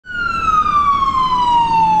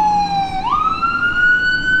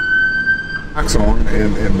Suboxone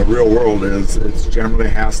in the real world is it generally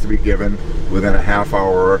has to be given within a half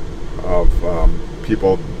hour of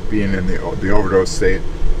people being in the overdose state,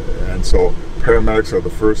 and so paramedics are the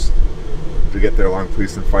first to get there along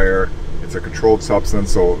police and fire. It's a controlled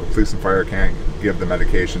substance, so police and fire can't give the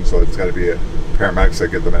medication, so it's got to be paramedics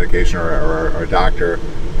that give the medication or a doctor.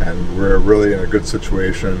 And we're really in a good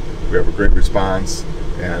situation. We have a great response,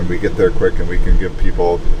 and we get there quick, and we can give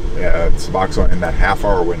people Suboxone in that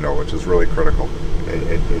half-hour window, which is really critical.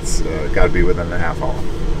 It's got to be within a half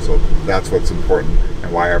hour. So that's what's important,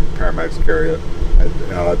 and why our paramedics carry it.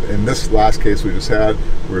 In this last case we just had,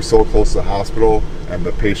 we were so close to the hospital, and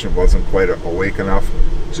the patient wasn't quite awake enough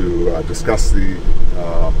to discuss the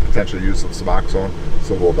potential use of Suboxone,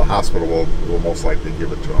 so the hospital will most likely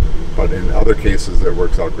give it to them. But in other cases, it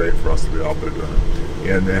works out great for us to be out there doing it.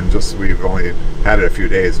 And then we've only had it a few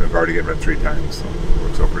days, and we've already given it 3 times, so it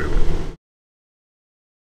works out pretty good.